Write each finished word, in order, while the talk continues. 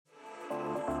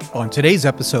On today's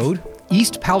episode,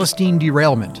 East Palestine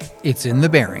derailment. It's in the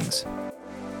bearings.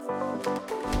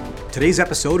 Today's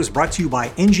episode is brought to you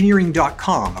by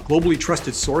Engineering.com, a globally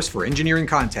trusted source for engineering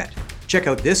content. Check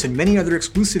out this and many other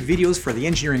exclusive videos for the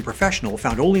engineering professional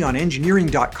found only on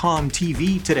Engineering.com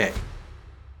TV today.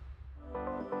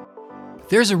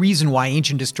 There's a reason why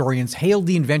ancient historians hailed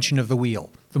the invention of the wheel.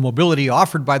 The mobility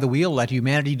offered by the wheel let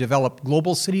humanity develop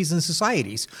global cities and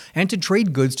societies, and to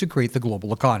trade goods to create the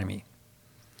global economy.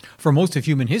 For most of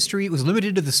human history, it was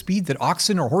limited to the speed that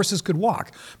oxen or horses could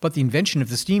walk, but the invention of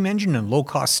the steam engine and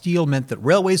low-cost steel meant that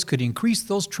railways could increase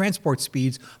those transport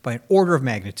speeds by an order of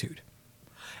magnitude.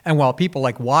 And while people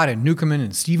like Watt and Newcomen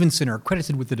and Stephenson are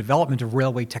credited with the development of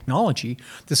railway technology,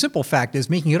 the simple fact is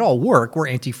making it all work were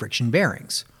anti-friction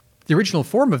bearings. The original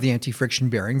form of the anti-friction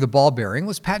bearing, the ball bearing,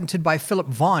 was patented by Philip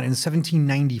Vaughan in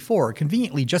 1794,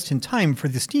 conveniently just in time for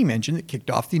the steam engine that kicked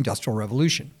off the Industrial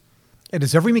Revolution. And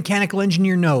as every mechanical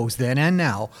engineer knows then and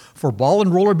now, for ball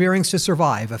and roller bearings to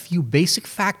survive, a few basic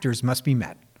factors must be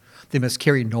met. They must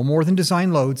carry no more than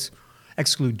design loads,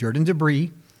 exclude dirt and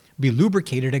debris, be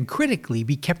lubricated, and critically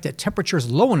be kept at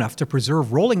temperatures low enough to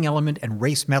preserve rolling element and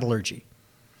race metallurgy.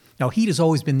 Now, heat has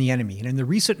always been the enemy, and in the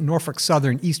recent Norfolk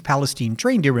Southern East Palestine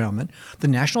train derailment, the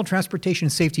National Transportation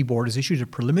Safety Board has issued a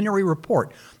preliminary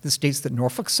report that states that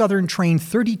Norfolk Southern Train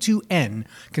 32N,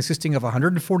 consisting of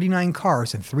 149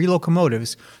 cars and 3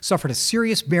 locomotives, suffered a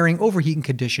serious bearing overheating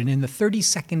condition in the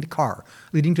 32nd car,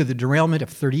 leading to the derailment of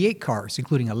 38 cars,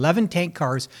 including 11 tank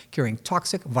cars carrying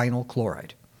toxic vinyl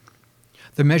chloride.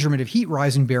 The measurement of heat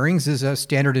rise in bearings is a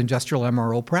standard industrial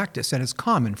MRO practice and is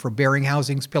common for bearing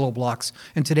housings, pillow blocks,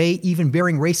 and today even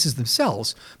bearing races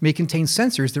themselves may contain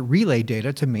sensors that relay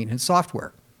data to maintenance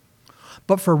software.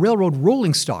 But for railroad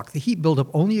rolling stock, the heat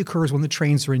buildup only occurs when the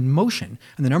trains are in motion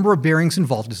and the number of bearings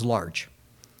involved is large.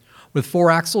 With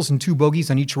 4 axles and 2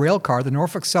 bogies on each rail car, the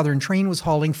Norfolk Southern train was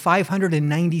hauling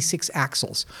 596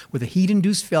 axles, with a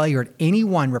heat-induced failure at any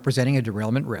one representing a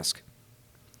derailment risk.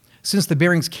 Since the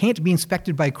bearings can't be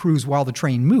inspected by crews while the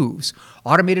train moves,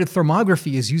 automated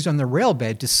thermography is used on the rail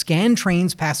bed to scan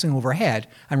trains passing overhead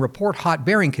and report hot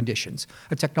bearing conditions,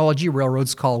 a technology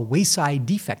railroads call wayside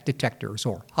defect detectors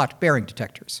or hot bearing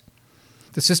detectors.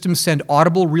 The systems send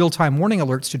audible real-time warning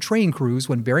alerts to train crews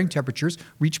when bearing temperatures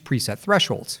reach preset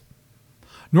thresholds.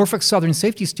 Norfolk Southern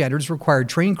safety standards required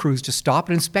train crews to stop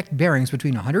and inspect bearings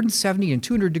between 170 and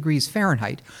 200 degrees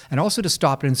Fahrenheit, and also to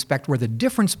stop and inspect where the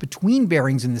difference between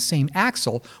bearings in the same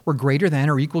axle were greater than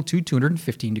or equal to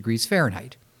 215 degrees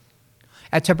Fahrenheit.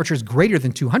 At temperatures greater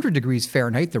than 200 degrees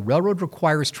Fahrenheit, the railroad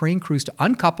requires train crews to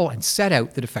uncouple and set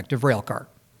out the defective railcar.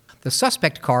 The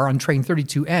suspect car on train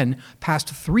 32N passed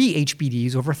 3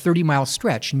 HPDs over a 30-mile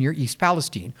stretch near East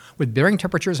Palestine, with bearing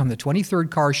temperatures on the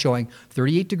 23rd car showing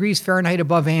 38 degrees Fahrenheit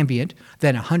above ambient,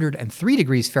 then 103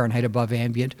 degrees Fahrenheit above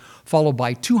ambient, followed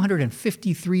by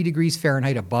 253 degrees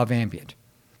Fahrenheit above ambient.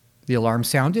 The alarm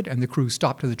sounded and the crew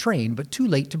stopped the train, but too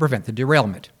late to prevent the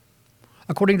derailment.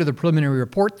 According to the preliminary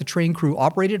report, the train crew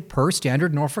operated per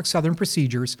standard Norfolk Southern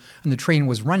procedures, and the train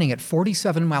was running at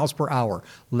 47 miles per hour,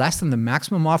 less than the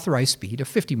maximum authorized speed of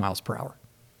 50 miles per hour.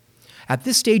 At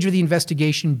this stage of the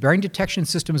investigation, bearing detection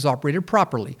systems operated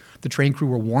properly. The train crew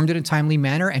were warned in a timely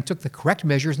manner and took the correct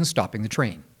measures in stopping the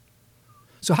train.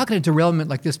 So how can a derailment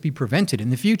like this be prevented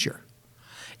in the future?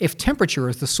 If temperature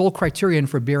is the sole criterion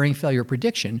for bearing failure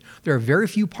prediction, there are very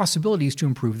few possibilities to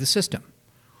improve the system.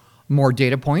 More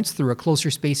data points through a closer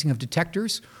spacing of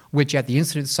detectors, which at the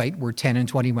incident site were 10 and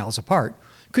 20 miles apart,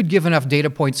 could give enough data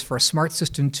points for a smart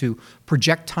system to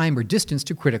project time or distance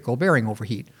to critical bearing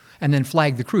overheat, and then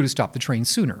flag the crew to stop the train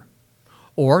sooner.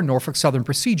 Or Norfolk Southern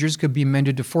procedures could be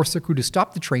amended to force the crew to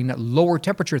stop the train at lower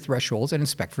temperature thresholds and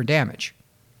inspect for damage.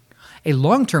 A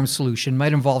long-term solution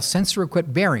might involve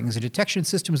sensor-equipped bearings and detection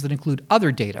systems that include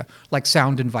other data, like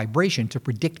sound and vibration, to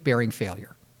predict bearing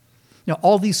failure. Now,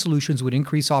 all these solutions would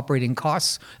increase operating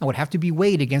costs and would have to be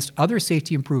weighed against other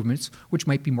safety improvements which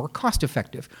might be more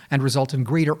cost-effective and result in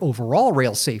greater overall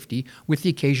rail safety with the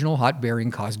occasional hot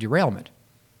bearing cause derailment.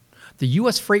 The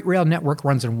U.S. freight rail network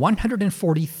runs on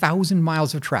 140,000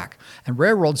 miles of track, and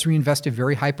railroads reinvest a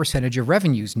very high percentage of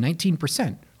revenues,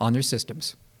 19%, on their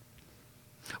systems.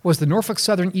 Was the Norfolk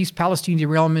Southern East Palestine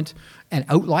derailment an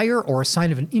outlier or a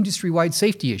sign of an industry-wide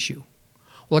safety issue?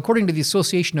 Well, according to the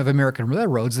Association of American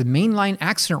Railroads, the mainline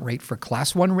accident rate for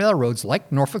Class 1 railroads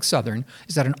like Norfolk Southern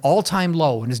is at an all-time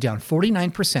low and is down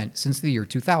 49% since the year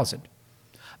 2000.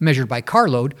 Measured by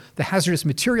carload, the hazardous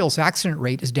materials accident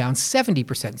rate is down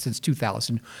 70% since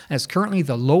 2000 and is currently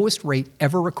the lowest rate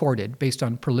ever recorded based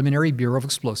on preliminary Bureau of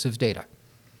Explosives data.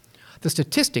 The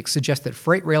statistics suggest that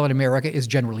freight rail in America is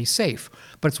generally safe,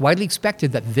 but it's widely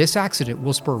expected that this accident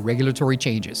will spur regulatory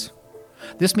changes.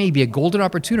 This may be a golden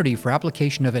opportunity for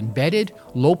application of embedded,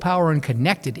 low-power and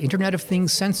connected Internet of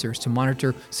Things sensors to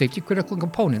monitor safety-critical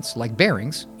components like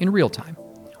bearings in real time.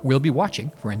 We'll be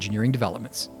watching for engineering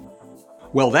developments.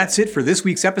 Well, that's it for this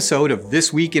week's episode of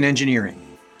This Week in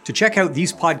Engineering. To check out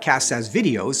these podcasts as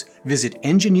videos, visit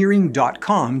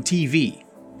engineering.com TV.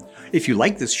 If you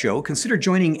like this show, consider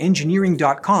joining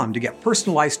engineering.com to get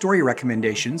personalized story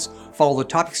recommendations, follow the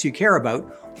topics you care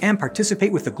about, and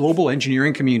participate with the global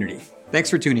engineering community. Thanks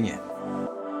for tuning in.